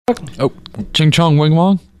Oh, Ching Chong Wing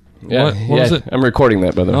Wong? Yeah, What was it? I'm recording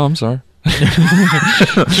that, by the way. Oh, I'm sorry.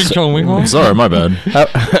 Ching Chong Wing Wong? Sorry, my bad.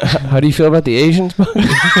 How do you feel about the Asians?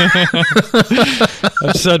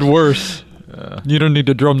 I've said worse. You don't need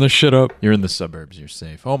to drum this shit up. You're in the suburbs. You're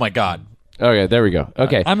safe. Oh, my God. Okay, there we go.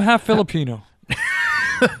 Okay. I'm half Filipino.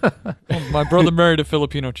 My brother married a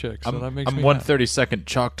Filipino chick, so that makes I'm me 132nd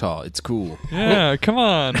Choctaw. It's cool. Yeah, come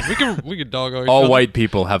on. We can dog each All other. white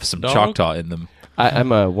people have some Dog? Choctaw in them.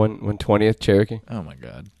 I'm a 1/20th Cherokee. Oh, my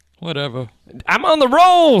God. Whatever. I'm on the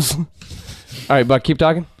rolls! All right, Buck, keep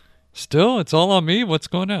talking. Still, it's all on me. What's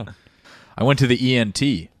going on? I went to the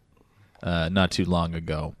ENT not too long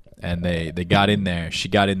ago, and they got in there. She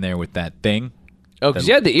got in there with that thing. Oh, because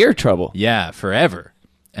you had the ear trouble. Yeah, forever.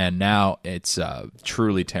 And now it's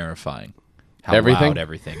truly terrifying how Everything? loud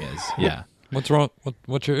everything is. Yeah. What's wrong?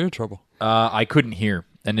 What's your ear trouble? I couldn't hear,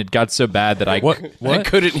 and it got so bad that I I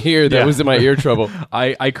couldn't hear. That Yeah. was my ear trouble.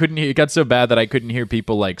 I couldn't hear. It got so bad that I couldn't hear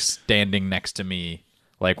people like standing next to me.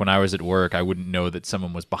 Like when I was at work, I wouldn't know that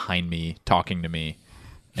someone was behind me talking to me.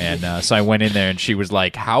 And so I went in there, and she was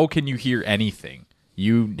like, "How can you hear anything?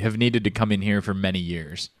 You have needed to come in here for many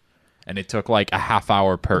years." And it took like a half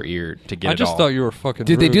hour per ear to get I it just all. thought you were fucking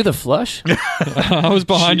Did they rude. do the flush? I was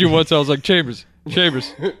behind you once. I was like, Chambers.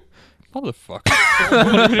 Motherfucker.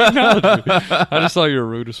 I just thought you were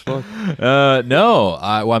rude as fuck. No.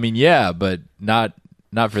 Well, I mean, yeah, but not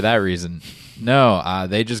for that reason. No,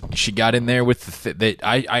 she got in there with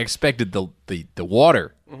I expected the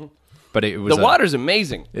water, but it was The water's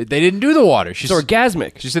amazing. They didn't do the water. It's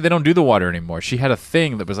orgasmic. She said they don't do the water anymore. She had a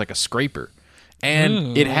thing that was like a scraper,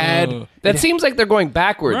 and it had That seems like they're going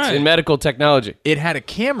backwards Right. in medical technology. it had a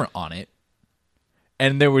camera on it,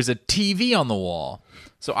 and there was a TV on the wall.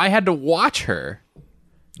 So I had to watch her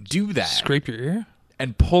do that. Scrape your ear?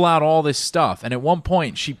 And pull out all this stuff. And at one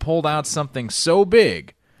point, she pulled out something so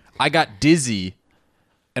big, I got dizzy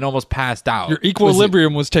and almost passed out. Your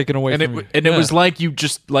equilibrium was taken away And from you. it was like you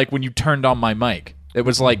just like when you turned on my mic. It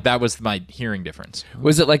was like that was my hearing difference.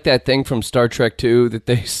 Was it like that thing from Star Trek 2 that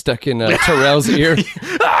they stuck in Terrell's ear?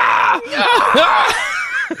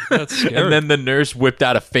 That's scary. And then the nurse whipped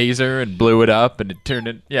out a phaser and blew it up, and it turned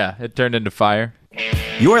into fire.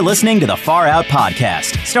 You're listening to the Far Out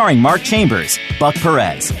Podcast, starring Mark Chambers, Buck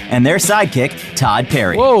Perez, and their sidekick, Todd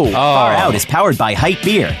Perry. Whoa. Far Out is powered by Hype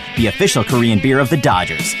Beer, the official Korean beer of the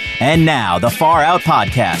Dodgers. And now, the Far Out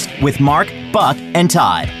Podcast with Mark, Buck, and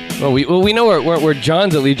Todd. Well, we know where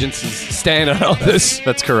John's allegiances stand on all this.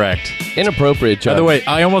 That's correct. Inappropriate, John. By the way,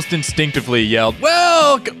 I almost instinctively yelled,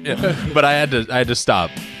 "Welcome!" But I had to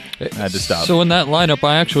stop. So in that lineup,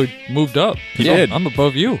 I actually moved up. He So did. I'm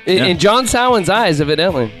above you. In John Sowen's eyes,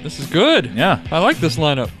 evidently. This is good. Yeah. I like this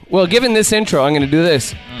lineup. Well, given this intro, I'm going to do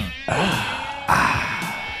this.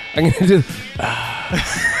 I'm going to do...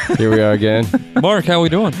 Here we are again. Mark, how we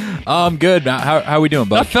doing? I'm good. How we doing,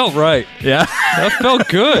 That bud? felt right. Yeah. That felt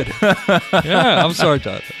good. Yeah, I'm sorry,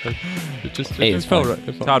 Todd. It just it's felt fine. right.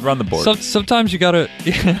 It felt Todd, run the board. Sometimes you gotta.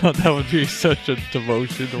 That would be such a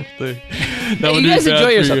devotional thing. That would you be guys bad enjoy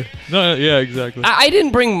for yourself. you. No, yeah, exactly. I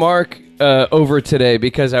didn't bring Mark over today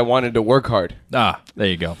because I wanted to work hard. There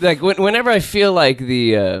you go. Like whenever I feel like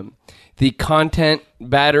the content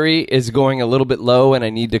battery is going a little bit low, and I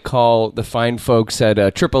need to call the fine folks at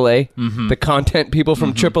AAA, the content people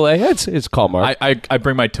from AAA. It's call Mark. I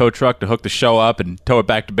bring my tow truck to hook the show up and tow it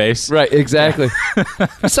back to base. Right, exactly.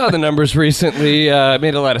 I saw the numbers recently. It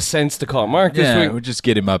made a lot of sense to call Mark this Yeah, week. we'll just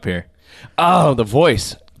get him up here. Oh, the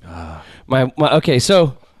voice. Okay,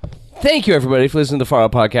 so thank you everybody for listening to the Far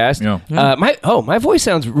Out Podcast. Yeah. My voice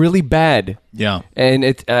sounds really bad, Yeah. and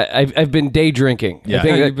I've been day drinking. Yeah. I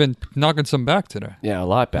think Yeah, that- you've been knocking some back today. yeah, a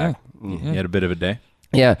lot back. You had a bit of a day.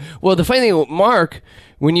 Yeah. Well, the funny thing, Mark,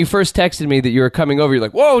 when you first texted me that you were coming over, you're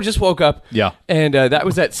like, "Whoa, just woke up." Yeah. And that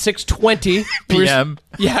was at 6:20 PM.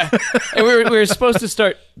 Yeah. And we were supposed to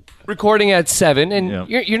start recording at 7, and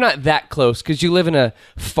Yeah. you're not that close because you live in a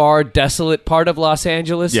far, desolate part of Los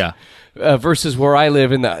Angeles. Yeah. Versus where I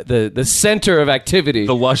live in the center of activity.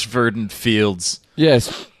 The lush, verdant fields.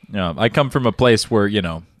 Yes. I come from a place where,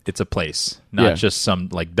 it's a place, not Yeah. just some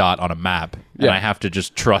like dot on a map. And Yeah. I have to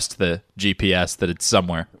just trust the GPS that it's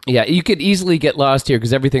somewhere. Yeah, you could easily get lost here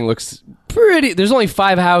because everything looks pretty. There's only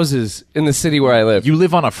 5 houses in the city where I live. You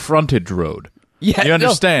live on a frontage road. Yeah, You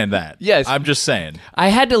understand that? Yes. I'm just saying. I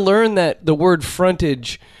had to learn that the word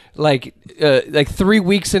frontage like 3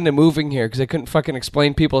 weeks into moving here because I couldn't fucking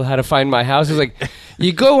explain people how to find my house. It was like,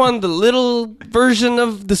 you go on the little version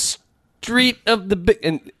of the street of the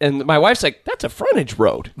big, and my wife's like, that's a frontage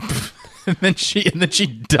road. And then she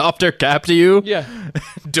doffed her cap to you. Yeah.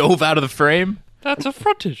 Dove out of the frame. That's a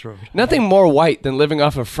frontage road. Nothing more white than living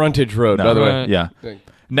off a frontage road, by the way. Right. Yeah.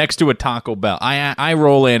 Next to a Taco Bell. I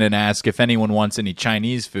roll in and ask if anyone wants any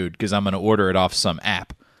Chinese food because I'm going to order it off some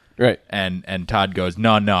app. Right. And Todd goes,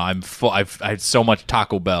 no, I'm full. I had so much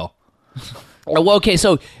Taco Bell. Well, okay,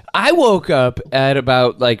 so I woke up at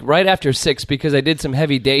about right after 6 because I did some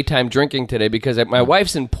heavy daytime drinking today because my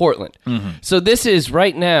wife's in Portland. So this is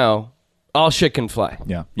right now all shit can fly.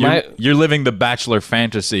 Yeah. My- You're living the bachelor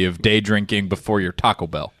fantasy of day drinking before your Taco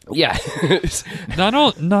Bell. Yeah. Not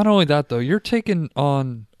only that though, you're taking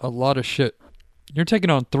on a lot of shit. You're taking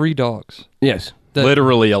on 3 dogs Yes. that,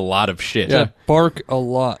 Literally a lot of shit. that bark a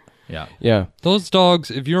lot. Yeah. Yeah. Those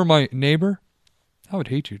dogs, if you're my neighbor, I would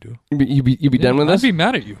hate you, dude. You be done with I'd us? be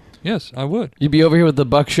mad at you. Yes, I would. You be over here with the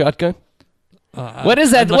buck shotgun? What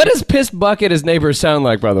is that? What does pissed buck at his neighbors sound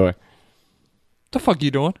like, by the way? The fuck you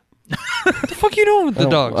doing? The fuck you doing with the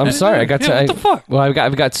dogs? I'm sorry. I got what the fuck? Well,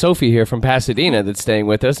 I've got Sophie here from Pasadena that's staying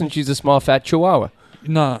with us, and she's a small fat Chihuahua.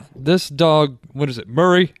 Nah, this dog. What is it?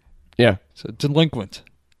 Murray. Yeah. It's a delinquent.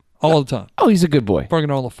 All the time. Oh, he's a good boy.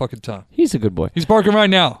 Barking all the fucking time. He's a good boy. He's barking right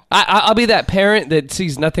now. I'll be that parent that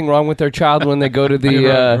sees nothing wrong with their child when they go to the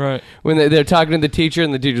Right. when they're talking to the teacher,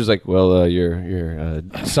 and the teacher's like, "Well, your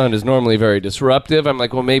son is normally very disruptive." I'm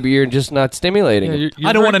like, "Well, maybe you're just not stimulating him."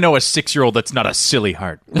 I don't want to know a 6-year-old that's not a silly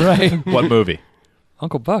heart. Right. What movie?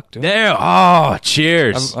 Uncle Buck, dude. There. Oh,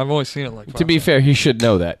 cheers. I've always seen it like. To be fair, he should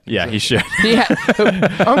know that. Yeah, he should.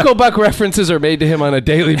 Uncle Buck references are made to him on a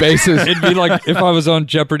daily basis. It'd be like if I was on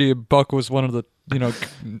Jeopardy and Buck was one of the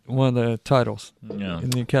one of the titles in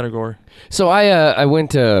the category. So I went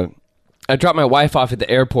to. I dropped my wife off at the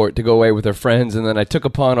airport to go away with her friends, and then I took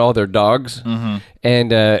upon all their dogs. Mm-hmm.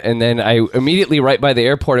 And then I immediately, right by the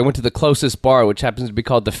airport, I went to the closest bar, which happens to be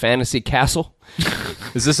called the Fantasy Castle.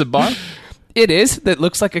 Is this a bar? It is. That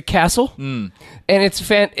looks like a castle. And it's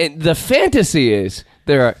the fantasy is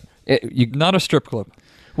there are. Not a strip club.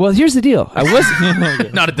 Well, here's the deal. I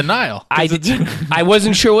was Not a denial. I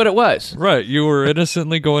wasn't sure what it was. Right, you were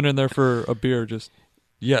innocently going in there for a beer. Just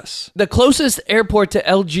yes. The closest airport to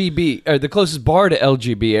LGB, or the closest bar to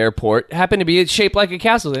LGB airport, happened to be shaped like a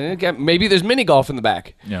castle. Maybe there's mini golf in the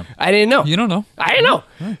back. Yeah. I didn't know. You don't know. I didn't know.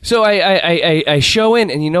 So I show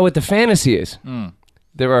in, and you know what the fantasy is?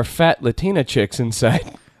 There are fat Latina chicks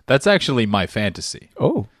inside. That's actually my fantasy.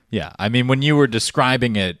 Oh. Yeah. I mean, when you were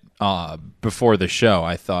describing it before the show,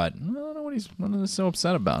 I thought, I don't know what he's so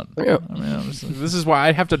upset about. Yeah. I mean, this is why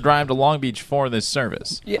I have to drive to Long Beach for this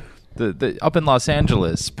service. Yeah. The up in Los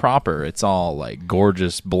Angeles proper, it's all like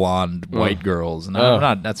gorgeous blonde white girls, and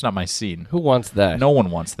that's not my scene. Who wants that? No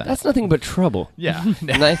one wants that. That's nothing but trouble. Yeah.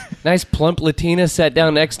 nice plump Latina sat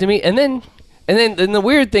down next to me, and then the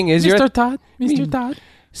weird thing is, Mr. Todd.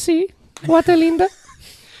 See, what a linda.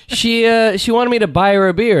 She wanted me to buy her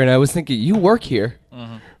a beer, and I was thinking, you work here,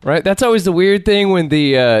 right? That's always the weird thing when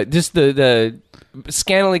the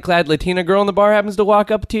scantily clad Latina girl in the bar happens to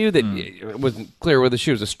walk up to you. That it wasn't clear whether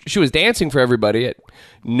she was dancing for everybody at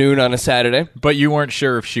noon on a Saturday. But you weren't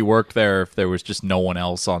sure if she worked there, if there was just no one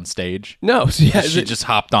else on stage. No, She just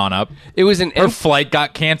hopped on up. it was an Her flight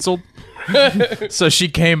got canceled. So she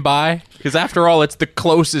came by because after all, it's the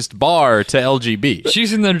closest bar to LGB.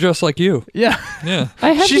 She's in there just like you. Yeah, Yeah.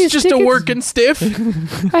 I have she's just a working stiff.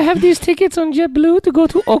 I have these tickets on JetBlue to go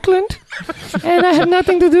to Oakland, and I have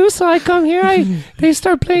nothing to do, so I come here. They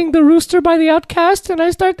start playing The Rooster by the Outcast, and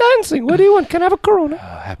I start dancing. What do you want? Can I have a Corona?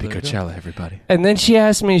 Happy Coachella, everybody. And then she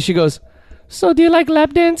asked me, she goes, so do you like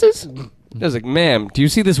lap dances? I was like, ma'am, do you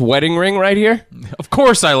see this wedding ring right here? Of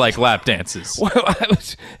course, I like lap dances.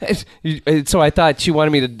 So I thought she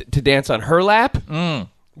wanted me to dance on her lap,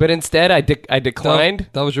 but instead I declined.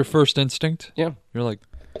 That was your first instinct? Yeah. You're like,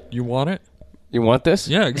 you want it? You want this?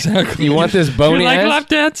 Yeah, exactly. You want this bony You like ass? lap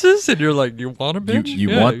dances? And you're like, you want a bitch?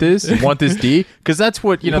 You Yeah. want this? You want this D? Because that's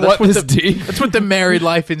what You That's want what this D? That's what the married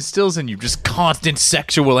life instills in you. Just constant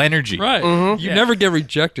sexual energy. Right. Mm-hmm. You never get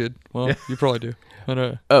rejected. Well, you probably do.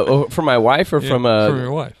 But, From my wife or from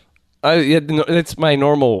your wife? Yeah, no, that's my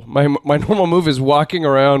normal. My normal move is walking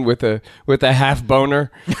around with a half boner,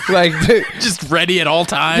 like Just ready at all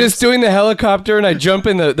times. just doing the helicopter, and I jump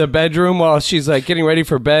in the bedroom while she's like getting ready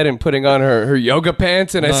for bed and putting on her yoga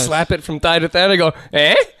pants, and I Nice. slap it from thigh to thigh. And I go,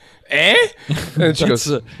 and she goes,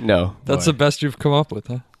 no. That's the best you've come up with,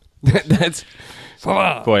 huh? That's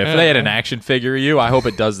Boy, if they had an action figure of you, I hope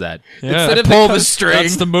it does that. Yeah. Instead of Pull the string.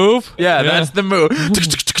 That's the move? Yeah, that's the move.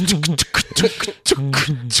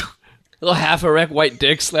 little half erect white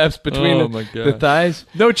dick slaps between Oh, my the God. thighs.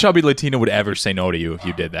 No chubby Latina would ever say no to you if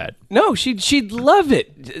you did that. No, she'd love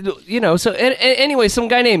it. You know. So anyway, some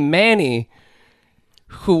guy named Manny,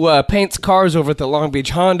 who paints cars over at the Long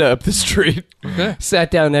Beach Honda up the street,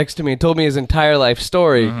 sat down next to me and told me his entire life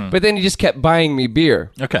story. But then he just kept buying me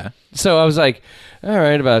beer. Okay. So I was like, all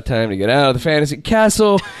right, about time to get out of the fantasy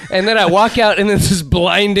castle. And then I walk out, and there's this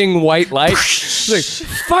blinding white light. It's like,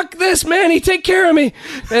 fuck this, Manny, take care of me.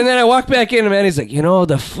 And then I walk back in, and Manny's like, you know,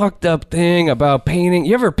 the fucked up thing about painting,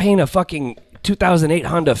 you ever paint a fucking 2008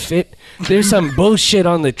 Honda Fit? There's some bullshit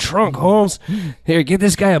on the trunk, Holmes. Here, get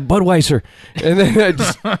this guy a Budweiser. And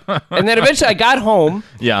then eventually I got home.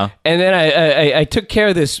 Yeah. And then I took care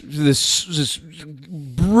of this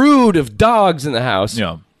brood of dogs in the house.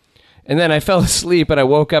 Yeah. And then I fell asleep, and I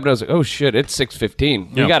woke up, and I was like, oh shit, it's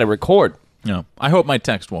 6:15. We Yeah. got to record. Yeah. I hope my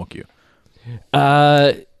text woke you.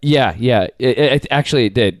 Yeah. It actually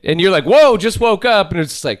it did. And you're like, whoa, just woke up. And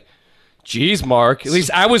it's just like, geez, Mark, at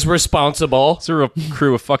least I was responsible. It's a real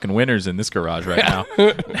crew of fucking winners in this garage right now.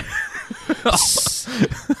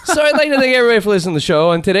 So I'd like to thank everybody for listening to the show.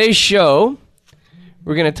 On today's show,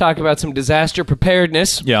 we're going to talk about some disaster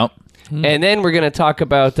preparedness. Yeah. And then we're going to talk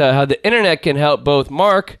about how the internet can help both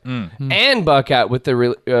Mark and Buck out with the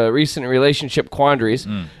recent relationship quandaries.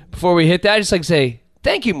 Before we hit that, I'd just like to say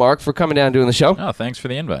thank you, Mark, for coming down and doing the show. Oh, thanks for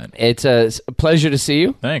the invite. It's a pleasure to see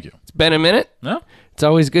you. Thank you. It's been a minute. No? It's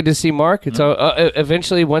always good to see Mark. It's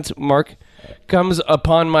eventually, once Mark comes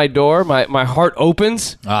upon my door, my heart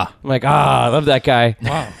opens. Ah. I'm like, I love that guy.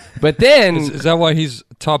 Wow. But then... Is that why he's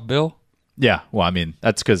top bill? Yeah. Well, I mean,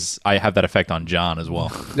 that's because I have that effect on John as well.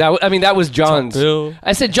 that was John's. Bill.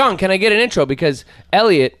 I said, John, can I get an intro? Because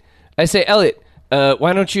Elliot,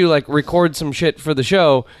 why don't you like record some shit for the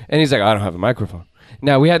show? And he's like, I don't have a microphone.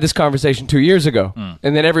 Now, we had this conversation 2 years ago.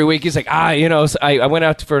 And then every week he's like, so I went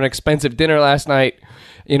out for an expensive dinner last night.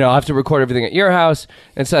 You know, I have to record everything at your house.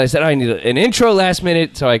 And so I said, I need an intro last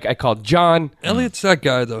minute. So I called John. Elliot's that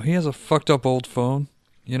guy, though. He has a fucked up old phone,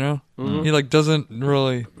 you know? He, like, doesn't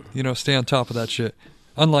really, stay on top of that shit.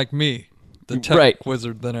 Unlike me, the tech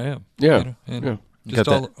wizard that I am. Yeah. You know? And Yeah. just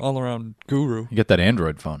all around guru. You get that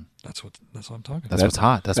Android phone. That's what I'm talking That's about. what's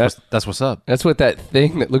hot. That's what's up. That's what that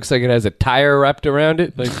thing that looks like it has a tire wrapped around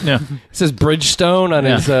it. Like Yeah. it says Bridgestone on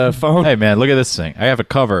his phone. Hey, man, look at this thing. I have a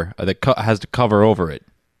cover that has the cover over it.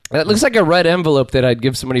 That looks like a red envelope that I'd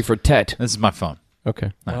give somebody for Tet. This is my phone.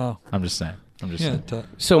 Okay. Wow. I'm just saying. Yeah.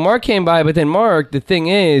 So Mark came by, but then Mark, the thing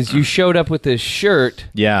is, you showed up with this shirt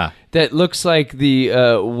Yeah. that looks like the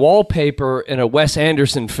wallpaper in a Wes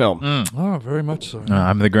Anderson film. Oh, very much so.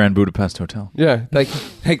 I'm in the Grand Budapest Hotel. Yeah, like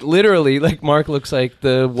literally, like Mark looks like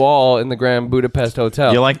the wall in the Grand Budapest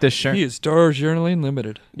Hotel. You like this shirt? He is Darjeeling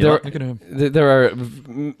Limited. Look at him. There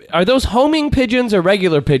are those homing pigeons or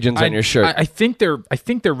regular pigeons on your shirt? I think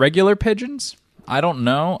they're regular pigeons. I don't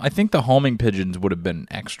know. I think the homing pigeons would have been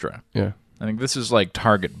extra. Yeah. I think this is like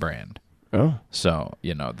Target brand. Oh. So,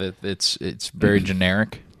 it's very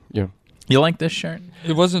generic. Yeah. You like this shirt?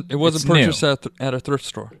 It wasn't It's purchased new. at a thrift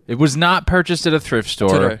store. It was not purchased at a thrift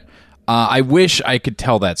store. Today. I wish I could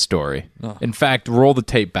tell that story. No. In fact, roll the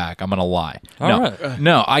tape back. I'm going to lie.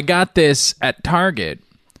 No, I got this at Target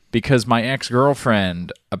because my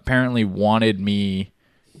ex-girlfriend apparently wanted me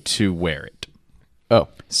to wear it. Oh.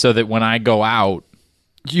 So that when I go out,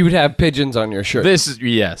 You would have pigeons on your shirt.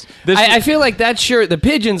 Yes. I feel like that shirt, the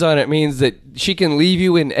pigeons on it, means that she can leave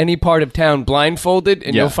you in any part of town blindfolded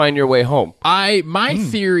and Yeah. you'll find your way home. My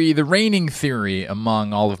theory, the reigning theory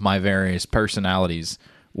among all of my various personalities,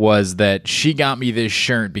 was that she got me this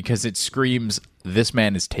shirt because it screams, "This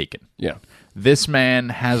man is taken." Yeah. This man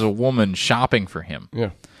has a woman shopping for him.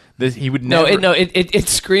 Yeah. He would never. It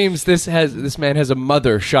screams this man has a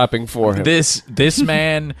mother shopping for him. This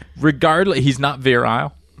man, regardless, he's not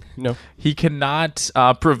virile. No. He cannot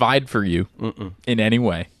provide for you in any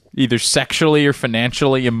way, either sexually or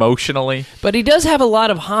financially, emotionally. But he does have a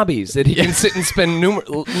lot of hobbies that he can sit and spend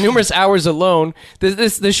numerous hours alone.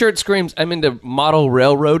 This shirt screams, I'm into model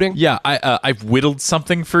railroading. Yeah, I've whittled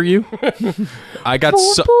something for you. I got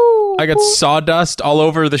sawdust all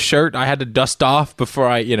over the shirt. I had to dust off before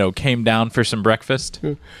I, came down for some breakfast.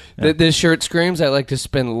 This shirt screams, I like to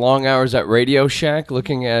spend long hours at Radio Shack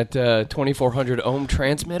looking at 2400 ohm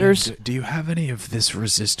transmitters. Do you have any of this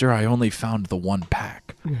resistor? I only found the 1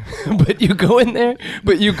 pack. But you go in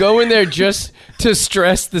there just to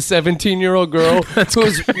stress the 17-year-old girl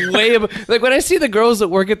who's way like when I see the girls that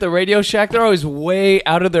work at the Radio Shack, they're always way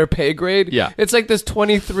out of their pay grade. Yeah. It's like this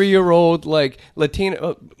 23-year-old like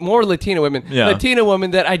more Latina women. Yeah. Latina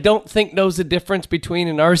woman that I don't think knows the difference between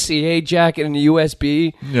an RCA jack and a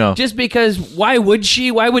USB. Yeah. Just because why would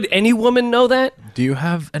she? Why would any woman know that? Do you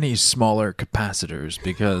have any smaller capacitors?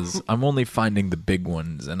 Because I'm only finding the big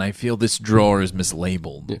ones, and I feel this drawer is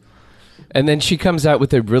mislabeled. And then she comes out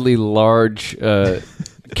with a really large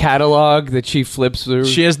catalog that she flips through.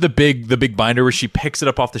 She has the big binder where she picks it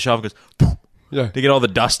up off the shelf and goes, poof, to get all the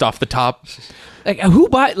dust off the top. Like who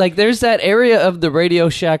buy? Like there's that area of the Radio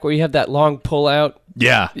Shack where you have that long pull out.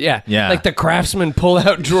 Yeah. Like the Craftsman pull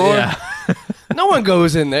out drawer. Yeah. No one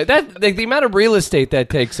goes in there. That like the amount of real estate that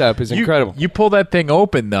takes up is incredible. You pull that thing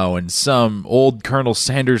open though, and some old Colonel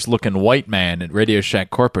Sanders looking white man at Radio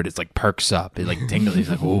Shack corporate, it's like perks up. It like tingles. He's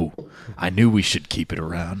like, "Ooh, I knew we should keep it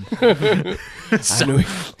around."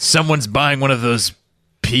 Someone's buying one of those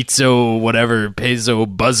peso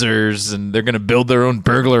buzzers, and they're gonna build their own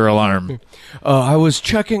burglar alarm. I was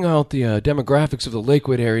checking out the demographics of the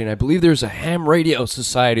Lakewood area, and I believe there's a ham radio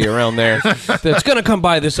society around there that's going to come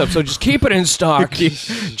buy this up, so just keep it in stock.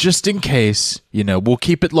 Just in case, we'll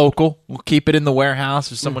keep it local. We'll keep it in the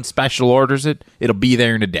warehouse. If someone special orders it, it'll be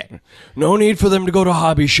there in a day. No need for them to go to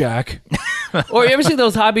Hobby Shack. Or you ever see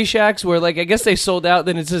those Hobby Shacks where, like, I guess they sold out,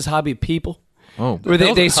 then it says Hobby People? Oh. Where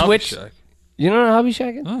they switch. You know what a Hobby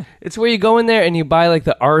Shack is? Oh. It's where you go in there and you buy, like,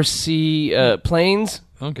 the RC planes.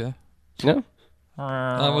 Okay. No?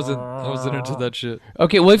 I wasn't into that shit.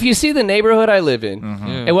 Okay, well, if you see the neighborhood I live in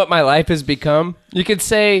and what my life has become, you could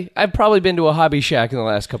say I've probably been to a Hobby Shack in the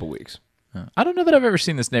last couple weeks. I don't know that I've ever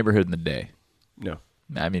seen this neighborhood in the day. No.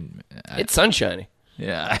 I mean... It's sunshiny.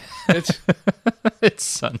 Yeah. It's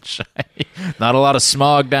sunshiny. Not a lot of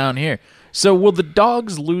smog down here. So will the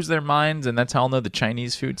dogs lose their minds, and that's how I'll know the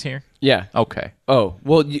Chinese food's here? Yeah. Okay. Oh,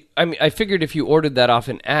 well, I figured if you ordered that off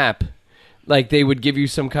an app, like they would give you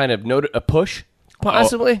some kind of a push,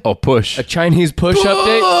 possibly. Oh, push. A Chinese push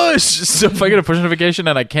update. So if I get a push notification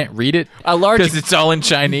and I can't read it, because it's all in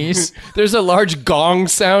Chinese, there's a large gong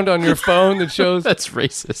sound on your phone that shows. That's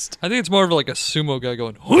racist. I think it's more of like a sumo guy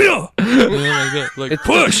going, "Hoo-ya!" like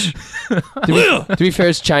push. To be fair,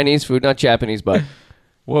 it's Chinese food, not Japanese, but.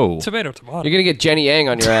 Whoa. Tomato. You're going to get Jenny Yang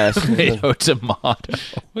on your ass. Tomato.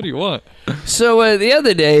 What do you want? So the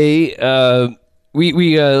other day,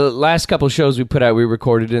 we last couple shows we put out, we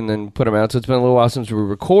recorded and then put them out. So it's been a little while since we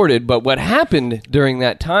recorded. But what happened during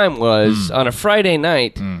that time was on a Friday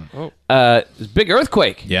night, this big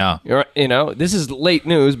earthquake. Yeah. This is late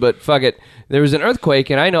news, but fuck it. There was an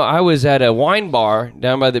earthquake, and I was at a wine bar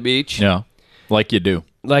down by the beach. Yeah, like you do.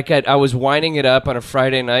 Like I was winding it up on a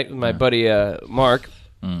Friday night with my buddy Mark.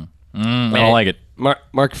 I don't like it.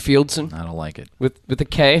 Mark Fieldson. I don't like it. With a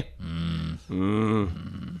K. I'm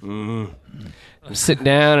sitting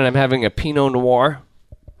down and I'm having a Pinot Noir.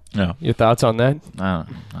 No. Your thoughts on that? No,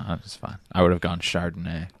 it's fine. I would have gone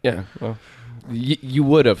Chardonnay. Yeah. Well, you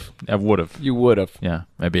would have. I would have. You would have. Yeah.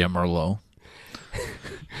 Maybe a Merlot.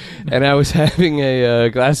 And I was having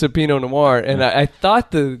a glass of Pinot Noir, and I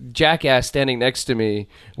thought the jackass standing next to me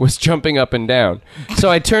was jumping up and down.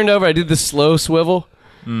 So I turned over, I did the slow swivel,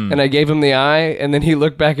 and I gave him the eye, and then he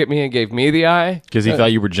looked back at me and gave me the eye. Because he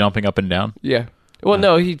thought you were jumping up and down? Yeah. Well,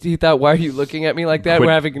 no, he thought, why are you looking at me like that?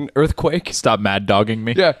 We're having an earthquake. Stop mad dogging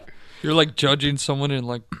me? Yeah. You're like judging someone in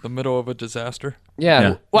like the middle of a disaster.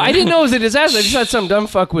 Yeah. Well, I didn't know it was a disaster. I just thought some dumb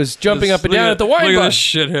fuck was jumping up and down at the wine bar. Look at this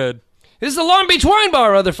shithead. This is the Long Beach wine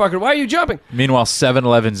bar, motherfucker. Why are you jumping? Meanwhile,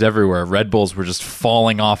 7-Elevens everywhere. Red Bulls were just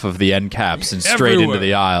falling off of the end caps and straight into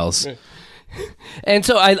the aisles. And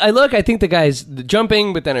so I think the guy's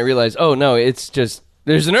jumping, but then I realized, oh, no, it's just,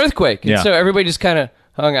 there's an earthquake. And so everybody just kind of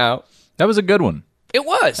hung out. That was a good one. It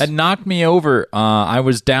was. It knocked me over. I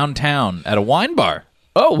was downtown at a wine bar.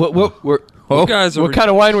 Oh, what kind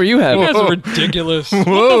of wine were you having? You guys are ridiculous. What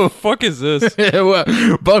the fuck is this?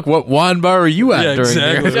 Buck, what wine bar were you at during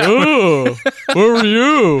exactly. here? Oh, where were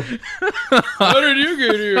you? How did you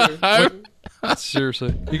get here?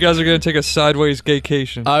 Seriously. You guys are going to take a sideways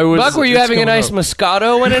gaycation. Buck, were you having a nice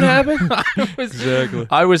Moscato when it happened? Exactly.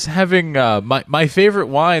 I was having my favorite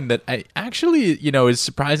wine that I actually, is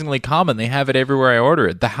surprisingly common. They have it everywhere I order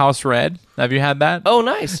it. The House Red. Have you had that? Oh,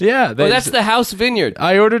 nice. Yeah. That's the House Vineyard.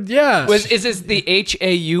 I ordered, yeah. Is this the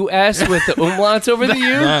Haus with the umlauts over the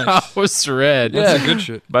U? Nice. House Red. That's good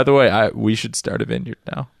shit. By the way, we should start a vineyard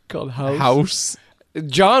now. Called House. House.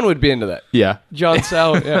 John would be into that. Yeah. John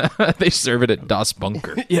Sal, yeah. They serve it at Das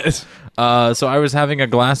Bunker. Yes. So I was having a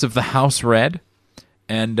glass of the House Red,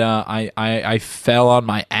 and I fell on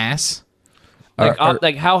my ass.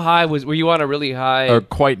 Like how high were you on a really high? Or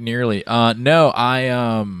quite nearly. No,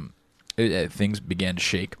 things began to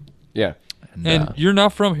shake. Yeah. And you're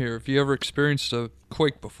not from here. Have you ever experienced a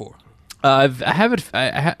quake before? I have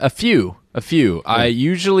a few. I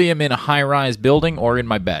usually am in a high-rise building or in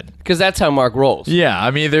my bed. Because that's how Mark rolls. Yeah,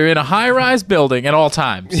 I'm either in a high-rise building at all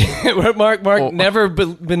times. Mark never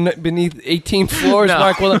been beneath 18 floors. No.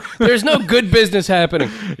 Mark, well, there's no good business happening.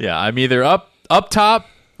 Yeah, I'm either up top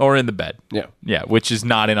Or in the bed. Yeah. Yeah, which is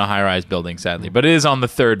not in a high-rise building, sadly. But it is on the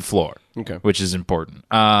 3rd floor, Okay. which is important.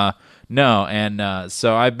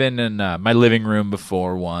 So I've been in my living room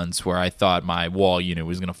before once where I thought my wall unit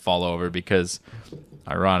was going to fall over because,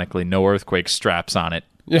 ironically, no earthquake straps on it.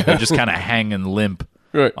 Yeah. They're just kind of hanging limp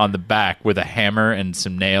on the back with a hammer and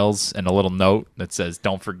some nails and a little note that says,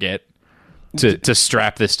 "Don't forget to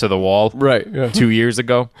strap this to the wall." Right. Yeah. 2 years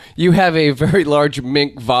ago. You have a very large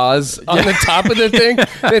mink vase on the top of the thing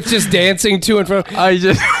that's just dancing to and from. I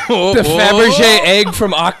just The Fabergé egg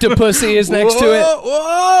from Octopussy is next to it.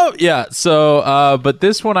 Whoa! Yeah. So, but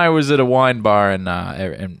this one I was at a wine bar, and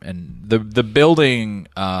the building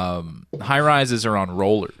high rises are on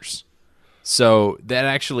rollers, so that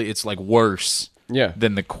actually it's like worse. Yeah.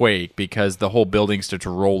 Than the quake because the whole building starts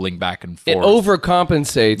rolling back and forth. It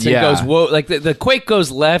overcompensates and Yeah. goes, whoa, like the quake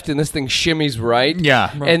goes left and this thing shimmies right.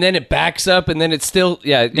 Yeah. And then it backs up and then it's still,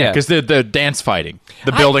 yeah. because they're dance fighting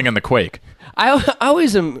the building and the quake. I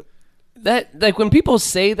always am, that, like when people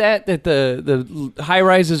say that the high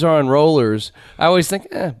rises are on rollers, I always think,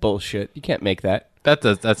 bullshit. You can't make that.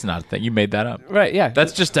 That's not a thing. You made that up. Right, yeah.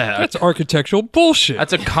 That's just That's architectural bullshit.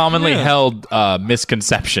 that's a commonly held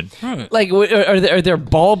misconception. right. like, are there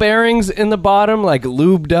ball bearings in the bottom, like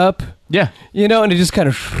lubed up? Yeah. You know, and it just kind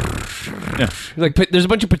of like there's a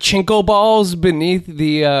bunch of pachinko balls beneath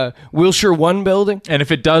the Wilshire 1 building. And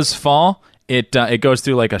if it does fall, it goes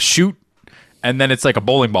through like a chute, and then it's like a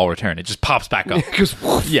bowling ball return. It just pops back up.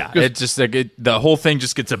 Yeah, it just like the whole thing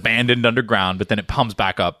just gets abandoned underground, but then it pumps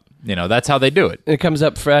back up. You know, that's how they do it. It comes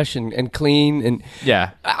up fresh and clean. And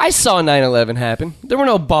Yeah. I saw 9/11 happen. There were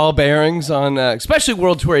no ball bearings on, especially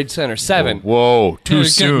World Trade Center 7. Whoa, too You're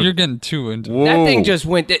soon. Getting, you're getting too into it. That thing just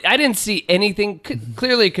went. I didn't see anything.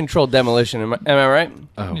 Clearly controlled demolition. Am I right?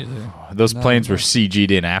 Those planes were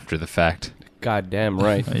CG'd in after the fact. Goddamn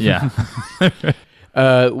right. Yeah.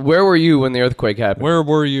 Where were you when the earthquake happened? Where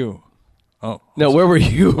were you? No, where were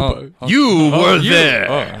you? You were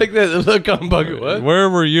there. Like that look on Bucket. What? Where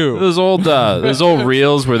were you? Those old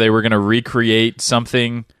reels where they were going to recreate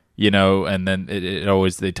something, you know, and then it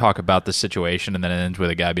always they talk about the situation, and then it ends with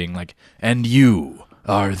a guy being like, "And you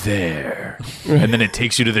are there," and then it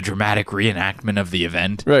takes you to the dramatic reenactment of the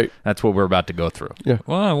event. Right. That's what we're about to go through. Yeah.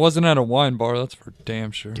 Well, I wasn't at a wine bar. That's for damn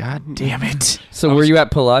sure. God damn it! So were you at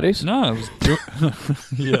Pilates? No, I was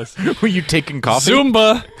yes. Were you taking coffee?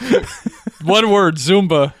 Zumba. One word,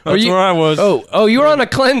 Zumba. That's where I was. Oh, you were on a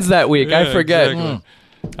cleanse that week. Yeah, I forget.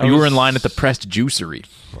 exactly. You were in line at the Pressed Juicery.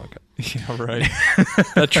 Yeah, right.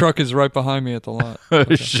 That truck is right behind me at the lot.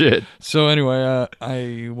 Shit. So anyway,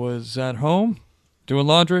 I was at home doing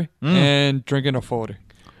laundry and drinking a 40.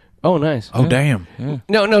 Oh, nice. Oh, damn.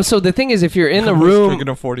 No. So the thing is, if you're in the I was room, drinking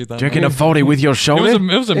a 40 that Drinking night. a 40 with your It shoulder?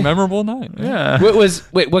 was a memorable night. Yeah.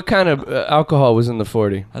 what kind of alcohol was in the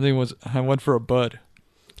 40? I think I went for a Bud.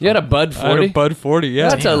 You had a Bud I had 40? a Bud 40, yeah.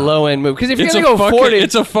 That's a low end move. Because if it's you're a gonna go 40,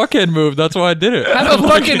 it's a fuckhead move. That's why I did it. have a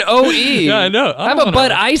fucking OE. Yeah, I know. I Have don't a Bud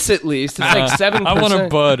Ice at least. It's like 7%. I want a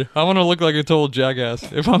Bud. I want to look like a total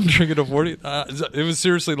jackass. If I'm drinking a 40, it was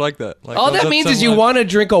seriously like that. Like, All that means is you want to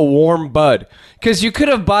drink a warm Bud. Because you could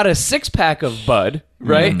have bought a 6-pack of Bud,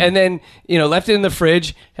 right? And then, left it in the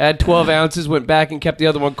fridge, had 12 ounces, went back and kept the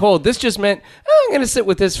other one cold. This just meant, I'm going to sit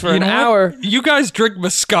with this for an hour. You guys drink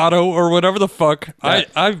Moscato or whatever the fuck. Yeah.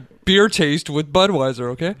 I beer taste with Budweiser,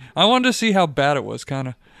 okay? I wanted to see how bad it was, kind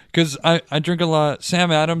of. Because I drink a lot.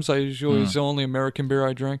 Sam Adams, I usually is the only American beer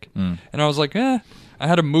I drink. And I was like, I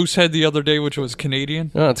had a Moosehead the other day, which was Canadian.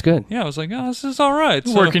 Oh, that's good. Yeah, I was like, this is all right.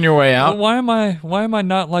 So, Working your way out. Why am I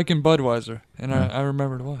not liking Budweiser? And I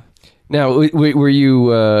remembered why. Now, were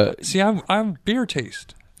you... See, I'm beer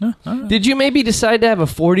taste. Did you maybe decide to have a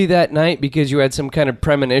 40 that night because you had some kind of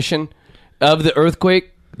premonition of the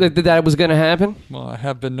earthquake that was going to happen? Well, I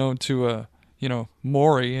have been known to,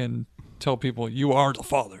 Maury and tell people you are the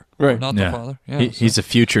father, Right? Not the father. Yeah, He's a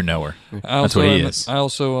future knower. That's what he is. I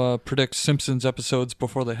also predict Simpsons episodes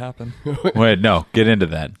before they happen. Wait, no, get into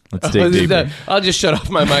that. Let's dig deeper. I'll just shut off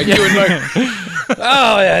my mic. You and Mark.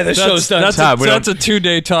 Oh yeah, the show's done. That's Todd, that's a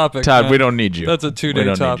 2-day topic. Todd, man. we don't need you. That's a We 2-day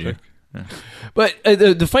don't topic. need But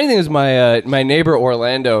the funny thing is, my neighbor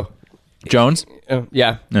Orlando. Jones?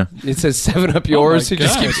 Yeah. Yeah. It says 7 up yours. He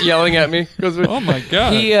just God. keeps yelling at me. Oh my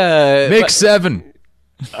god! He Make 7.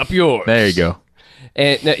 up yours. There you go.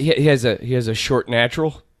 And no, he has a short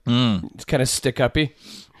natural. It's kind of stick uppy.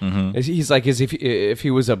 He's like as if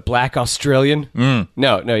he was a black Australian.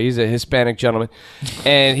 No, he's a Hispanic gentleman.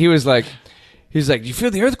 And he's like, do you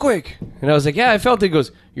feel the earthquake? And I was like, yeah, I felt it. He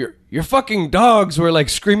goes, your fucking dogs were like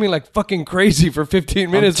screaming like fucking crazy for 15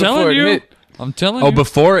 minutes before it hit. I'm telling you. Oh,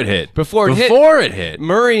 before it hit. Before it hit. Before it hit.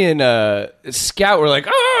 Murray and Scout were like,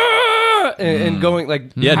 ah! And going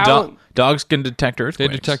like, Yeah, how- dogs can detect They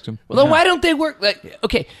earthquakes. detect them. Well, then why don't they work? Like,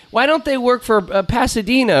 okay, why don't they work for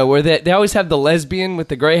Pasadena, where they always have the lesbian with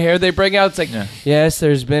the gray hair they bring out? It's like, yes,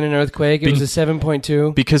 there's been an earthquake. It was a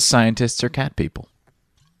 7.2. Because scientists are cat people.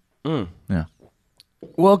 Yeah.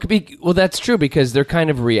 Well, that's true because they're kind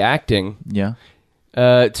of reacting Yeah.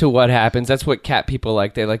 to what happens. That's what cat people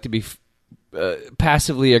like. They like to be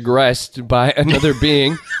passively aggressed by another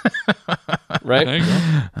being, right? There you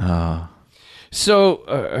go. So,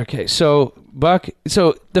 okay, so Buck.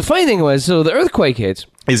 So the funny thing was, so the earthquake hits.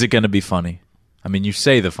 Is it going to be funny? I mean, you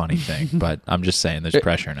say the funny thing, but I'm just saying there's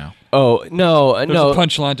pressure now. Oh no, There's no. a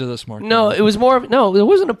punchline to this, Mark. No, it was more. No, it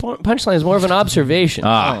wasn't a punchline. It was more of an observation.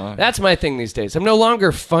 Ah. That's my thing these days. I'm no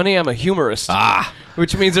longer funny. I'm a humorist.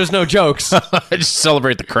 Which means there's no jokes. I just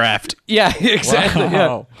celebrate the craft. Yeah, exactly.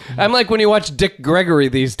 Wow. Yeah. I'm like when you watch Dick Gregory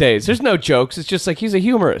these days. There's no jokes. It's just like he's a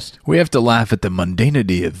humorist. We have to laugh at the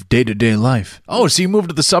mundanity of day-to-day life. Oh, so you moved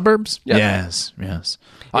to the suburbs? Yeah. Yes.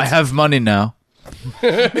 I have money now.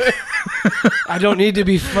 I don't need to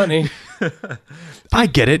be funny. I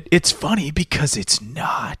get it. It's funny because it's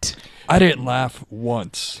not. I didn't laugh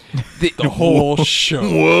once. The whole show.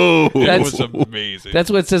 Whoa. It That's- was amazing. That's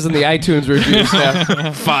what it says in the iTunes reviews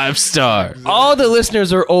now. 5 stars. All the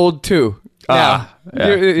listeners are old too. Now,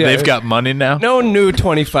 They've got money now? no new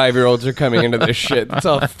 25-year-olds are coming into this shit. It's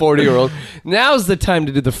all 40-year-old. Now's the time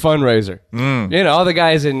to do the fundraiser. You know, all the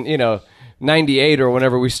guys in 98 or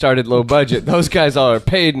whenever we started Low Budget, those guys all are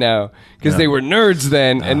paid now because they were nerds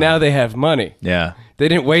then, and now they have money. Yeah. They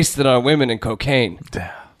didn't waste it on women and cocaine.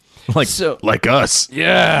 Like us.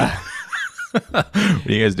 Yeah. What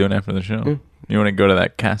are you guys doing after the show? You want to go to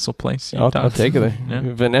that castle place? I'll take it there. Yeah.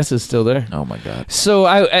 Vanessa's still there. Oh, my God. So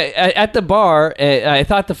I at the bar, I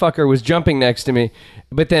thought the fucker was jumping next to me,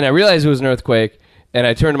 but then I realized it was an earthquake, and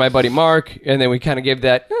I turned to my buddy Mark, and then we kind of gave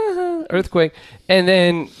that earthquake, and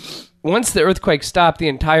then once the earthquake stopped, the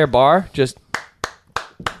entire bar just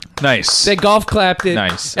Nice. they golf clapped it.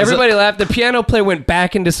 Nice. Everybody laughed. The piano player went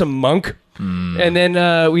back into some monk, and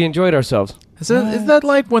then we enjoyed ourselves. Is that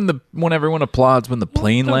like when everyone applauds when the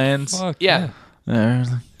plane lands? Fuck Yeah. Uh,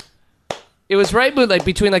 It was right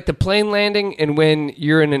between like the plane landing and when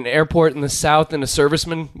you're in an airport in the south and a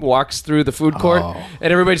serviceman walks through the food court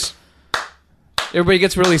and everybody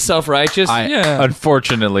gets really self-righteous. Yeah.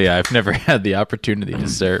 Unfortunately, I've never had the opportunity to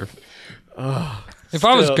serve. If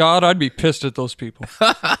I was God, I'd be pissed at those people.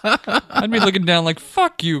 I'd be looking down like,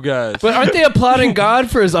 fuck you guys. But aren't they applauding God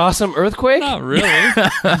for his awesome earthquake? Not really.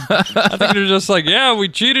 I think they're just like, yeah, we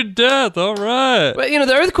cheated death. All right. But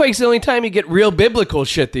the earthquake's the only time you get real biblical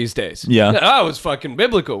shit these days. Yeah. Oh, it was fucking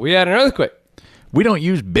biblical. We had an earthquake. We don't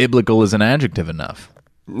use biblical as an adjective enough.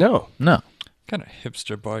 No. No. What kind of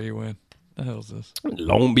hipster bar you in? The hell's this?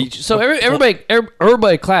 Long Beach. So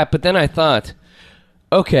everybody clapped, but then I thought,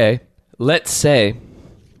 okay, let's say,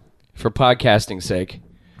 for podcasting's sake,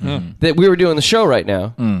 that we were doing the show right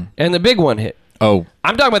now, and the big one hit. Oh,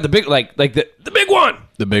 I'm talking about the big, like the big one,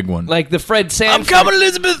 the big one. like the Fred Sanford. I'm coming,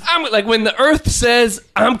 Elizabeth. I'm like when the Earth says,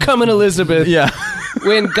 "I'm coming, Elizabeth." Yeah.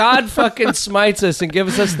 When God fucking smites us and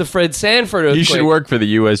gives us the Fred Sanford earthquake. You should work for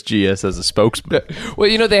the USGS as a spokesman.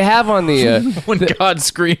 Well, they have on the when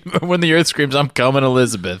when the Earth screams, "I'm coming,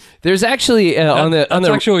 Elizabeth." there's actually on That's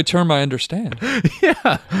the actually a term I understand.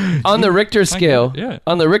 on the Richter scale. yeah.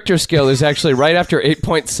 On the Richter scale, there's actually right after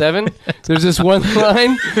 8.7. There's this one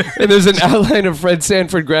line, and there's an outline of Fred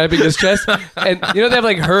Sanford grabbing his chest, and they have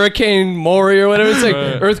like Hurricane Maury or whatever. It's like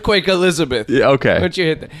Earthquake Elizabeth. Yeah. Okay. Don't you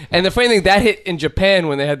hit that? And the funny thing, that hit in Japan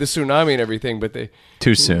when they had the tsunami and everything, but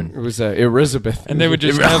Too it soon. was Elizabeth. And they would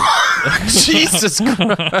just have Jesus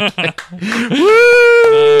Christ.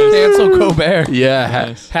 Cancel Colbert.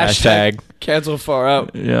 Yeah. Hashtag. Cancel far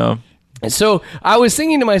out. Yeah. So I was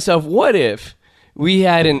thinking to myself, what if we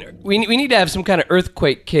had we need to have some kind of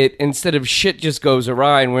earthquake kit instead of shit just goes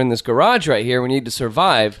awry and we're in this garage right here. We need to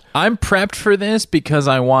survive. I'm prepped for this because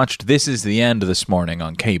I watched This Is the End this morning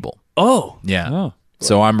on cable. Oh. Yeah. Oh.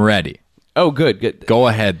 So I'm ready. Oh, good. Go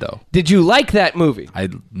ahead, though. Did you like that movie?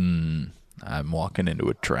 I'm walking into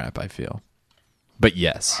a trap, I feel. But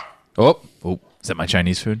yes. Oh, is that my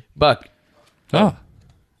Chinese food? Buck,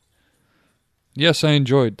 Yes, I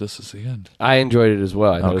enjoyed This Is the End. I enjoyed it as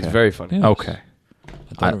well. I thought it was Okay. very funny. Yeah. Okay.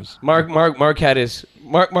 I thought it was. Mark had his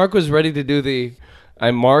Mark was ready to do the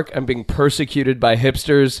I'm being persecuted by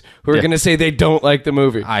hipsters who are Yeah. going to say they don't like the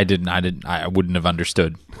movie. I wouldn't have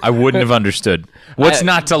understood. I wouldn't have understood. What's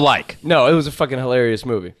not to like? No, it was a fucking hilarious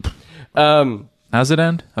movie. How's it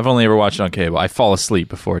end? I've only ever watched it on cable. I fall asleep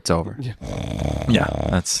before it's over. Yeah,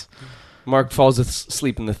 that's Mark falls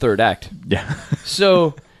asleep in the third act. Yeah.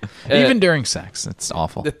 So Even during sex, it's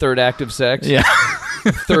awful. the third act of sex. Yeah.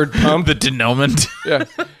 Third pump. The denouement. Yeah.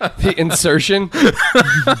 The insertion.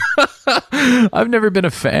 I've never been a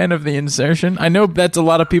fan of the insertion. I know that's a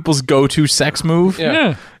lot of people's go-to sex move.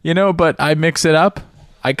 Yeah. You know, but I mix it up.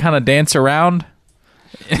 I kind of dance around.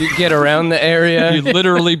 You get around the area. You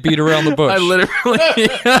literally beat around the bush. I literally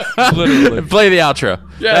Literally. play the outro.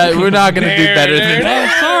 Yeah. We're not going to do better than that.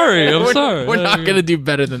 I'm sorry. I'm sorry. We're not going to do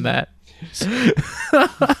better than that.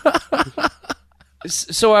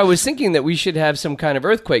 So I was thinking that we should have some kind of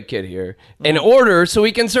earthquake kit here in order so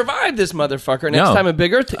we can survive this motherfucker next No. time a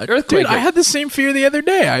big earthquake. Dude, I hits. had the same fear the other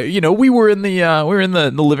day. We were in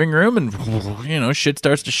the living room, and shit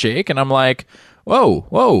starts to shake, and I'm like,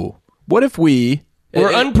 whoa, what if we?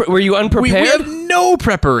 Were you We unprepared? have no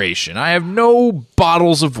preparation. I have no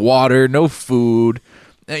bottles of water, no food.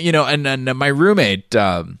 And my roommate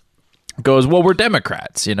goes, well, we're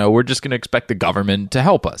Democrats. We're just going to expect the government to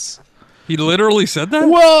help us. He literally said that?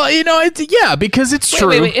 Well, because it's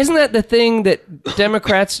true. Wait, isn't that the thing that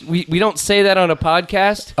Democrats, we don't say that on a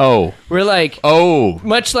podcast? Oh. We're like,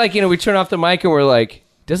 much like, we turn off the mic and we're like,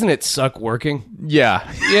 doesn't it suck working? Yeah.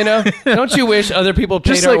 Don't you wish other people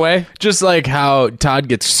paid Just our like, way? just like how Todd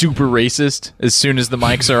gets super racist as soon as the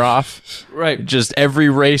mics are off. Right. Just every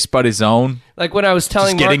race but his own. Like when I was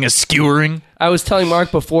telling Just getting Mark, a skewering. I was telling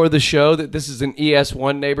Mark before the show that this is an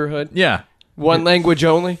ES1 neighborhood. Yeah. One language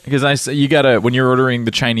only. Because you gotta, when you're ordering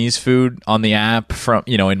the Chinese food on the app from,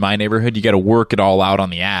 in my neighborhood, you gotta work it all out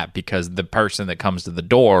on the app because the person that comes to the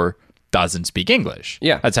door doesn't speak English.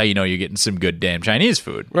 Yeah. That's how you know you're getting some good damn Chinese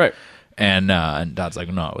food. Right. And Todd's like,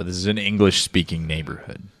 no, this is an English-speaking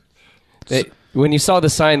neighborhood. When you saw the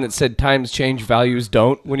sign that said "Times change, values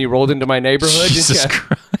don't," when you rolled into my neighborhood, Jesus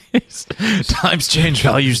Christ. Times change,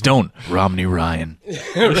 values don't. Romney Ryan.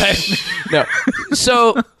 right? No.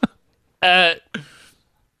 So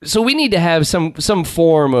we need to have some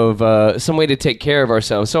form of some way to take care of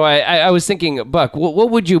ourselves. So I was thinking, Buck,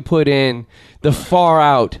 what would you put in the Far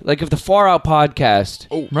Out? Like if the Far Out podcast.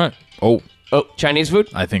 Right. Oh, Chinese food.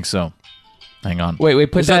 I think so. Hang on. Wait,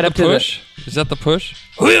 put Is that that up the to push? Is that the push?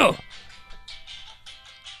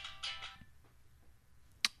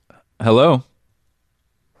 Hello?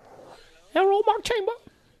 Hello, Mark Chamber.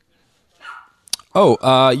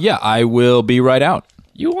 Oh, yeah, I will be right out.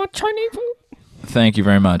 You want Chinese food? Thank you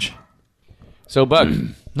very much. So, Buck,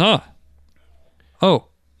 Nah. Oh,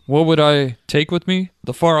 what would I take with me?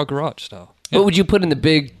 The Far Out Garage style. what would you put in the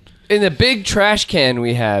big trash can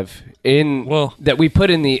we have that we put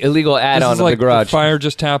in the illegal This add-on is of like the garage? fire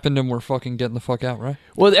just happened and we're fucking getting the fuck out, right?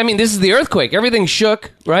 Well, I mean, this is the earthquake. Everything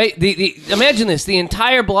shook, right? Imagine this: the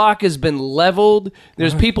entire block has been leveled.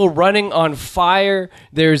 There's people running on fire.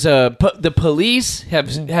 There's the police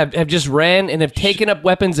have just ran and have taken up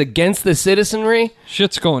weapons against the citizenry.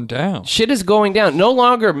 Shit's going down. Shit is going down.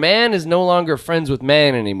 Man is no longer friends with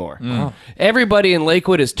man anymore. Everybody in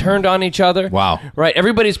Lakewood has turned on each other. Wow. Right?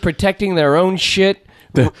 Everybody's protecting their own shit.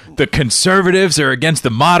 The conservatives are against the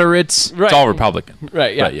moderates. Right. It's all Republican.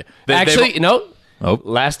 Right, yeah. But Actually, no. Oh.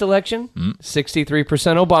 Last election, 63%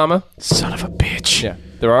 Obama. Son of a bitch. Yeah.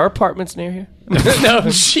 There are apartments near here. No.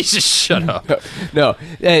 Jesus, shut up. No.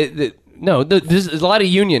 There's a lot of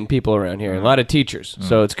union people around here, and a lot of teachers.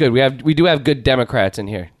 So it's good. We do have good Democrats in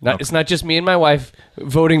here. It's not just me and my wife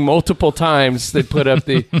voting multiple times that put up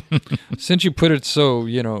the... Since you put it so,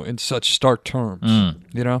 in such stark terms,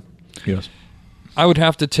 Yes. I would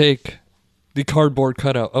have to take the cardboard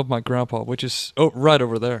cutout of my grandpa, which is right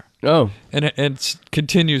over there. Oh. And it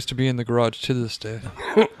continues to be in the garage to this day.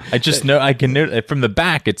 I just know, I can know, from the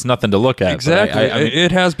back, it's nothing to look at. Exactly. I mean,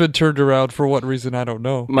 it has been turned around for what reason, I don't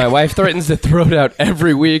know. My wife threatens to throw it out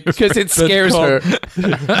every week because it scares her.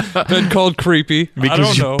 Been called creepy. I because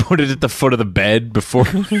don't you know. put it at the foot of the bed before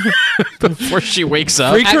she wakes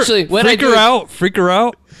up. Actually, what I do freak her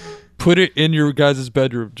out. Put it in your guys'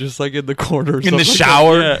 bedroom, just like in the corner. In the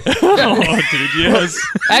shower? Yeah. Oh, dude, yes.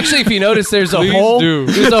 Actually, if you notice, there's a Please hole. do.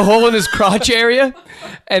 There's a hole in his crotch area,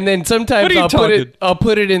 and then sometimes What are you I'll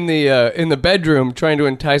put it in the bedroom, trying to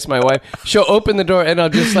entice my wife. She'll open the door, and I'll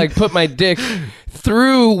just put my dick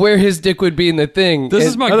through where his dick would be in the thing. This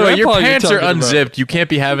is my By the way, grandpa your pants you're are talking about. unzipped. You can't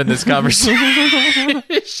be having this conversation.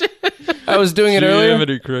 I was doing it earlier.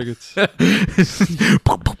 Jiminy crickets.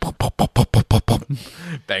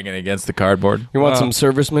 Banging against the cardboard. You want some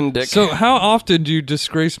serviceman dick? So how often do you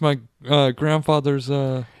disgrace my grandfather's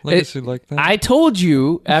legacy like that. I told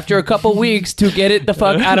you after a couple weeks to get it the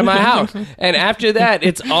fuck out of my house, and after that,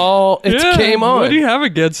 it's game on. What do you have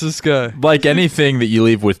against this guy? Like anything that you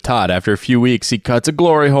leave with Todd, after a few weeks, he cuts a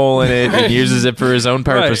glory hole in it and uses it for his own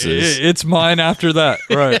purposes. Right. It's mine after that.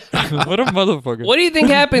 Right. What a motherfucker. What do you think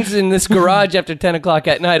happens in this garage after 10 o'clock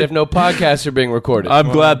at night if no podcasts are being recorded? I'm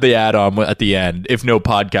glad they add on at the end, if no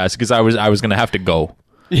podcast, because I was going to have to go.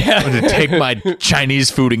 Yeah. I'm going to take my Chinese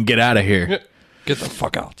food and get out of here. Get the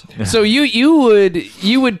fuck out. So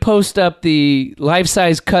you would post up the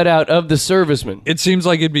life-size cutout of the serviceman. It seems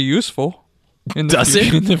like it'd be useful. In the Does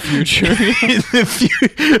it? In the future. In the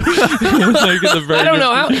Like in the very I don't near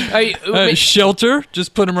know how. future. Shelter,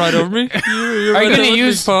 just put him right over me. Are you going to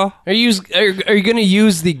use? Are you going to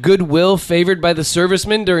use the goodwill favored by the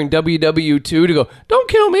servicemen during WW2 to go? Don't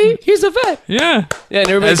kill me. He's a vet. Yeah. Yeah. And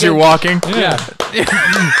everybody As you're walking. Yeah.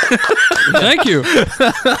 Thank you.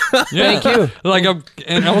 Yeah. Thank you. Like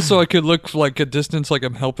and also I could look like a distance, like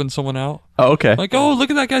I'm helping someone out. Oh, okay. Like, oh, look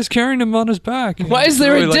at that guy's carrying him on his back. Why is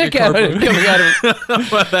there a dick out of it? Coming out of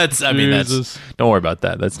it? Well, that's Jesus. don't worry about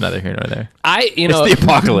that. That's neither here nor there. It's The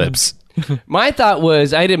apocalypse. My thought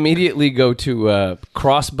was I'd immediately go to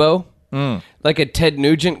crossbow, like a Ted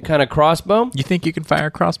Nugent kind of crossbow. You think you can fire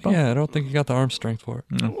a crossbow? Yeah, I don't think you got the arm strength for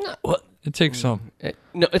it. What? It takes some.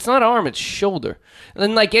 No, it's not arm, it's shoulder.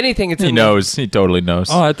 And like anything, it's He in knows. He totally knows.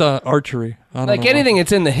 Oh, I thought archery. I don't like know. anything,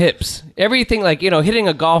 it's in the hips. Everything, like hitting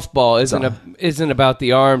a golf ball isn't about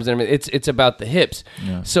the arms. And it's about the hips.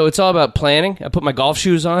 Yeah. So it's all about planning. I put my golf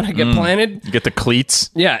shoes on. I get planted. You get the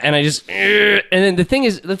cleats. Yeah, and I just and then the thing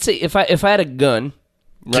is, let's say if I had a gun,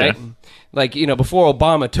 right? Yeah. Like before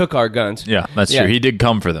Obama took our guns. Yeah, that's true. He did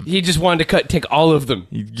come for them. He just wanted to take all of them.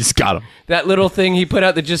 You just got them. That little thing he put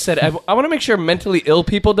out that just said, I want to make sure mentally ill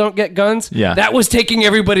people don't get guns. Yeah. That was taking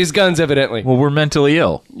everybody's guns, evidently. Well, we're mentally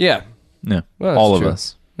ill. Yeah. Yeah, Well, that's all true. of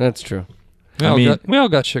us. That's true. We all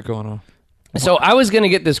got shit going on. So I was going to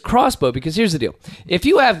get this crossbow because here's the deal. If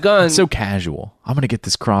you have guns... So casual. I'm going to get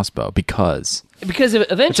this crossbow because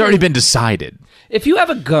eventually... it's already been decided. If you have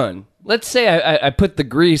a gun, let's say I put the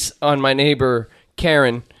grease on my neighbor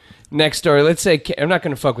Karen next door. Let's say... I'm not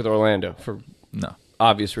going to fuck with Orlando for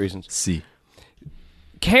obvious reasons. See.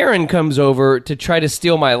 Karen comes over to try to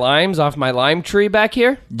steal my limes off my lime tree back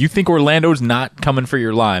here. You think Orlando's not coming for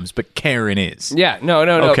your limes, but Karen is. Yeah, no.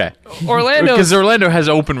 Okay. Orlando... Because Orlando has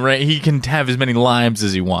open range. He can have as many limes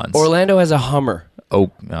as he wants. Orlando has a Hummer.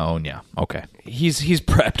 Oh, yeah. Okay. He's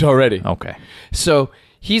prepped already. Okay. So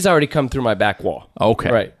he's already come through my back wall.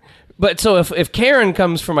 Okay. Right. But so if Karen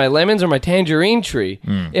comes for my lemons or my tangerine tree,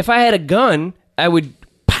 if I had a gun, I would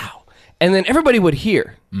pow, and then everybody would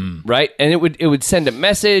hear, right? And it would send a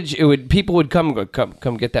message. People would come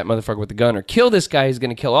get that motherfucker with the gun or kill this guy. He's going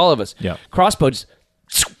to kill all of us. Yeah. Crossbow just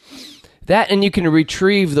that, and you can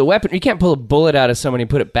retrieve the weapon. You can't pull a bullet out of someone and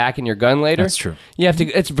put it back in your gun later. That's true. You have to.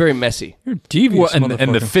 It's very messy. You're devious, Well, and the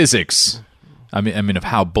motherfucker. physics, I mean, of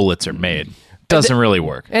how bullets are made, doesn't really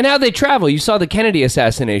work. And how they travel. You saw the Kennedy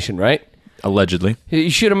assassination, right? Allegedly. You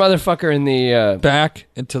shoot a motherfucker in the back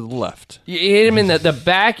and to the left. you hit him in the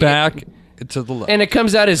back, Back and to the left. and it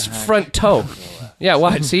comes out his front toe. Yeah,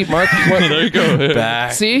 what? See, Mark? there you go.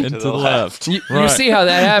 Back See? and to the left. You Right. see how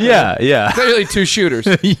that happened? Yeah. Clearly two shooters.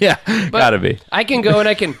 Yeah. Gotta be. I can go and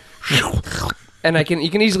I can, you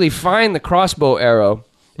can easily find the crossbow arrow,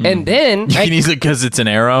 and then You can easily, because it's an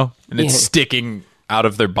arrow and it's Yeah. sticking out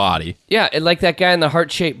of their body. yeah, like that guy in the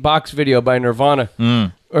heart-shaped box video by Nirvana.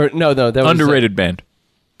 Or no, that was Underrated band.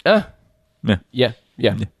 Yeah. Yeah.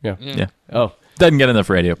 Yeah. Oh. Doesn't get enough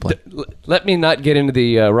radio play. Let me not get into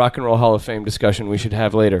the Rock and Roll Hall of Fame discussion we should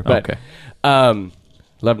have later. But, Okay.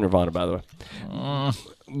 love Nirvana, by the way.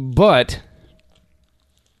 But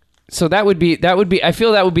so that would be. I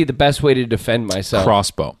feel that would be the best way to defend myself.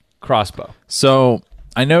 Crossbow. Crossbow. So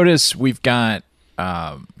I notice we've got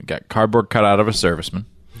cardboard cut out of a serviceman.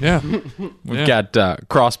 Yeah. We've got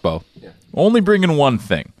crossbow. Only bringing one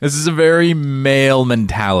thing. This is a very male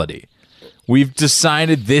mentality. We've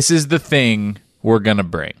decided this is the thing we're gonna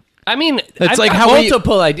bring. I mean, It's I've like got how we-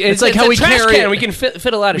 multiple ideas. it's like how a we trash carry- can. We can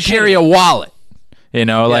fit a lot of shit. Carry a wallet.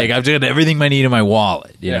 Like I've got everything I need in my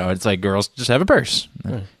wallet. You know, it's like girls just have a purse.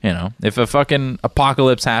 You know, if a fucking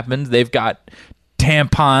apocalypse happens, they've got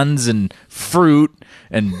tampons and fruit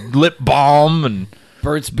and lip balm and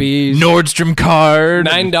Burt's Bees, Nordstrom card.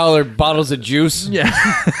 $9 bottles of juice. Yeah.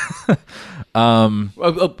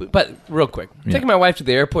 But real quick, taking my wife to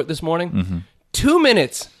the airport this morning. 2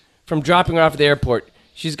 minutes from dropping her off at the airport,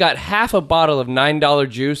 she's got half a bottle of $9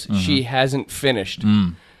 juice she hasn't finished.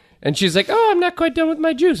 And she's like, "Oh, I'm not quite done with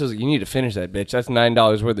my juice." I was like, "You need to finish that, bitch. That's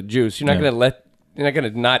 $9 worth of juice. You're not going to let You're not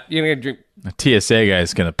gonna drink. The TSA guy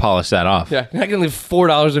is gonna polish that off. Yeah, you're not gonna leave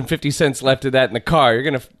 $4.50 left of that in the car. You're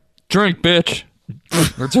gonna Drink, bitch.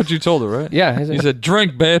 That's what you told her, right? Yeah. You said,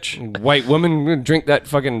 drink, bitch. white woman gonna drink that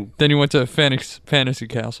fucking Then you went to Fantasy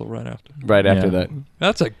Castle right after. right after Yeah. that.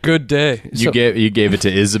 That's a good day. You gave it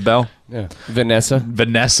to Isabel? Yeah,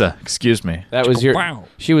 Vanessa. Excuse me. That was your. Wow.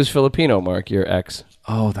 She was Filipino, Mark. Your ex.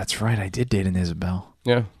 Oh, that's right. I did date an Isabel.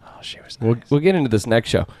 Yeah. Oh, she was nice. We'll get into this next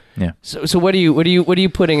show. Yeah. So what are you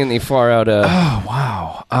putting in the far out? Oh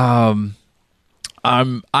wow.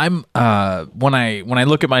 I'm when I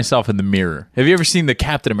look at myself in the mirror. Have you ever seen the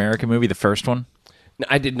Captain America movie, the first one? No,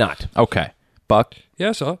 I did not. Okay. Buck?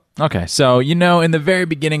 Yeah, so. Okay. So, in the very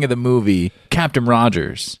beginning of the movie, Captain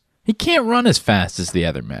Rogers, he can't run as fast as the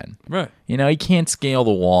other men. Right. He can't scale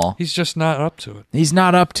the wall. He's just not up to it. He's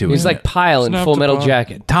not up to it. He's like Pyle in not Full up to Metal par.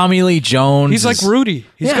 Jacket. Tommy Lee Jones. He's like is- Rudy.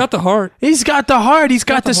 He's got the heart. He's got the heart. He's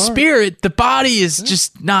got the the heart. spirit. The body is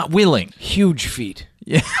just not willing. Huge feet.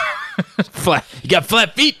 Flat. You got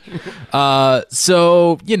flat feet.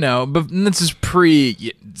 So but this is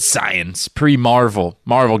pre-science, pre-Marvel.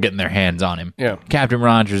 Marvel getting their hands on him. Yeah. Captain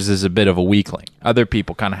Rogers is a bit of a weakling. Other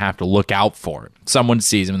people kind of have to look out for him. Someone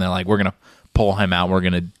sees him and they're like, we're gonna pull him out. We're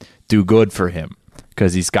gonna do good for him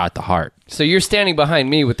because he's got the heart. So you're standing behind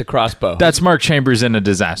me with the crossbow. That's Mark Chambers in A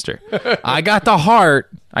Disaster. I got the heart.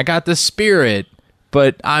 I got the spirit.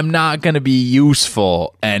 But I'm not going to be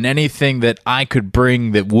useful, and anything that I could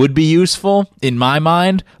bring that would be useful, in my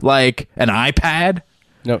mind, like an iPad,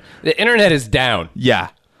 no, the internet is down.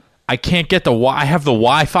 yeah. I can't get I have the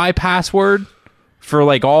Wi-Fi password for,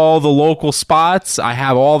 like, all the local spots. I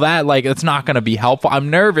have all that. Like, it's not going to be helpful. I'm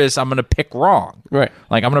nervous. I'm going to pick wrong. Right.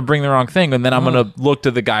 Like, I'm going to bring the wrong thing, and then I'm going to look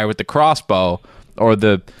to the guy with the crossbow or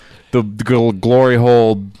the glory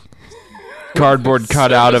hole cardboard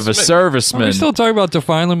cutout of a Are serviceman. we still talking about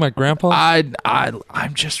defiling my grandpa?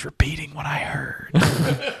 I'm just repeating what I heard.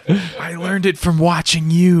 I learned it from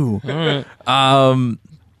watching you. All right.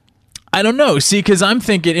 I don't know. See, because I'm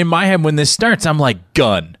thinking in my head when this starts, I'm like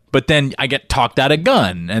gun, but then I get talked out of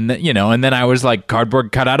gun, and then I was like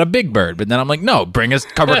cardboard cutout of Big Bird, but then I'm like, no, bring us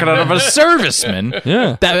cardboard cutout of a serviceman.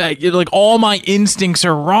 Yeah. That like all my instincts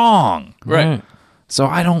are wrong. Right. So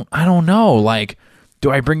I don't know. Like,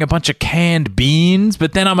 do I bring a bunch of canned beans?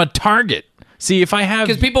 But then I'm a target. See, if I have...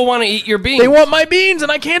 Because people want to eat your beans. They want my beans,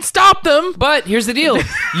 and I can't stop them. But here's the deal.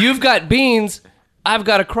 You've got beans. I've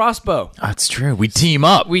got a crossbow. That's true. We team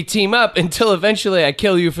up. We team up until eventually I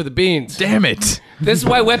kill you for the beans. Damn it. This is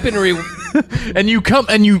why weaponry... And you come,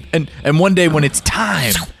 and one day when it's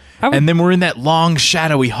time, and then we're in that long,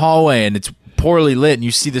 shadowy hallway, and it's poorly lit, and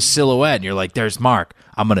you see the silhouette, and you're like, there's Mark.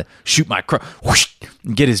 I'm going to shoot my whoosh,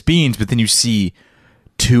 and get his beans, but then you see...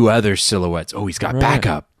 two other silhouettes. Oh, he's got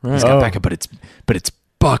backup. He's got backup, but it's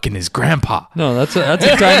Buck and his grandpa. No, that's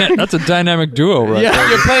a dynamic duo, right? Yeah.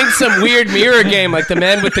 You're playing some weird mirror game like the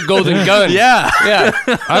man with the golden gun. Yeah.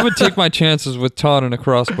 Yeah. I would take my chances with Todd and a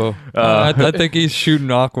crossbow. I think he's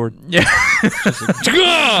shooting awkward. Yeah.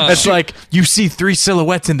 Gah! It's like you see three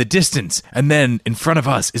silhouettes in the distance, and then in front of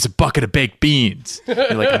us is a bucket of baked beans.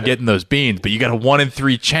 You're like, I'm getting those beans, but you got a 1 in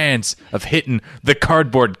 3 chance of hitting the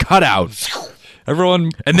cardboard cutout. Everyone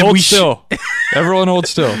And then hold we still. Everyone hold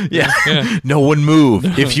still. Yeah. Yeah. No one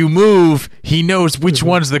move. If you move, he knows which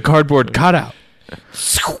one's the cardboard cutout.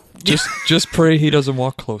 Just pray he doesn't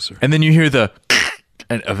walk closer. And then you hear the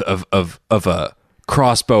of a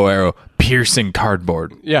crossbow arrow piercing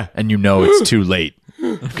cardboard. Yeah. And you know it's too late.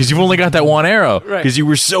 Because you've only got that one arrow. Right. Because you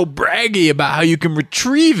were so braggy about how you can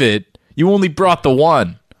retrieve it, you only brought the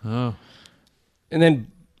one. And then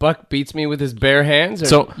Buck beats me with his bare hands? Or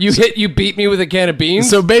So- you beat me with a can of beans?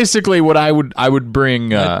 So basically what I would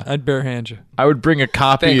bring I'd barehand you. I would bring a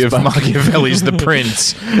copy Thanks, of Buck. Machiavelli's The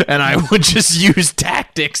Prince, and I would just use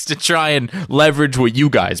tactics to try and leverage what you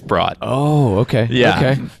guys brought. Oh, okay. Yeah,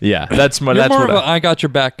 Okay. yeah. That's You're that's more what of a I got your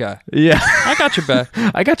back guy. yeah. I got your back.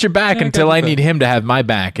 I got your back Yeah, I until got your I back. need him to have my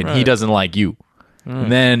back, and he Right. doesn't like you.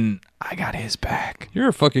 And then I got his back. You're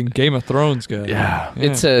a fucking Game of Thrones guy. Yeah.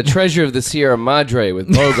 It's a Treasure of the Sierra Madre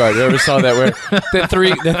with Bogart. You ever saw that? Where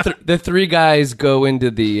the three guys go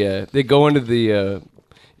into the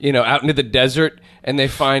out into the desert and they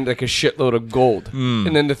find like a shitload of gold,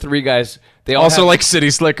 and then the three guys they all Also have, like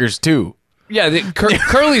City Slickers too.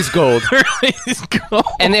 Curly's gold,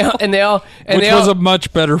 and they all Which was a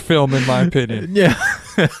much better film in my opinion. Yeah.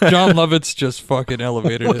 John Lovitz just fucking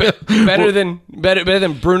elevated it. better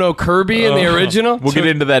than Bruno Kirby in the original. We'll get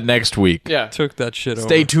into that next week. Yeah. Took that shit over.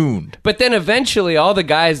 Stay tuned. But then eventually, all the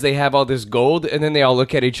guys, they have all this gold, and then they all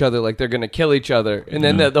look at each other like they're going to kill each other. And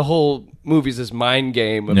then the whole movie's this mind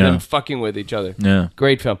game of them fucking with each other. Yeah.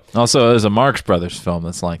 Great film. Also, there's a Marx Brothers film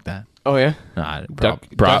that's like that. Oh, yeah?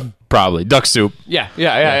 Probably. Duck Soup. Yeah.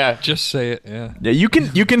 Just say it, yeah. Yeah, you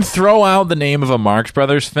can throw out the name of a Marx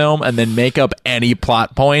Brothers film and then make up any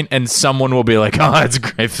plot point, and someone will be like, "Oh, that's a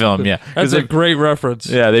great film." Yeah, That's a great reference.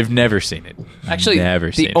 Yeah, they've never seen it. Actually,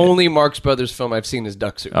 never seen the only Marx Brothers film I've seen is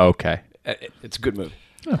Duck Soup. Okay, It's a good movie.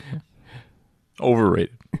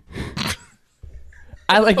 overrated.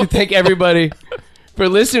 I'd like to thank everybody for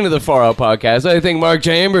listening to the Far Out Podcast. I'd like to thank Mark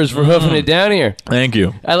Chambers for hoofing it down here. Thank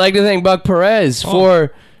you. I'd like to thank Buck Perez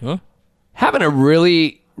for having a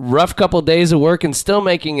really rough couple days of work and still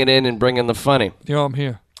making it in and bringing the funny. Yeah, I'm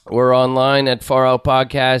here. We're online at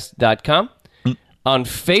faroutpodcast.com. On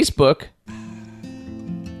Facebook,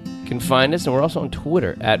 you can find us, and we're also on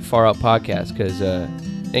Twitter at Far Out Podcast because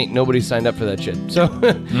ain't nobody signed up for that shit. So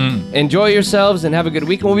enjoy yourselves and have a good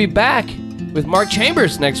week. And we'll be back with Mark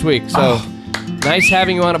Chambers next week. So nice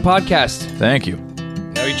having you on a podcast. Thank you.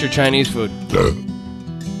 Now eat your Chinese food.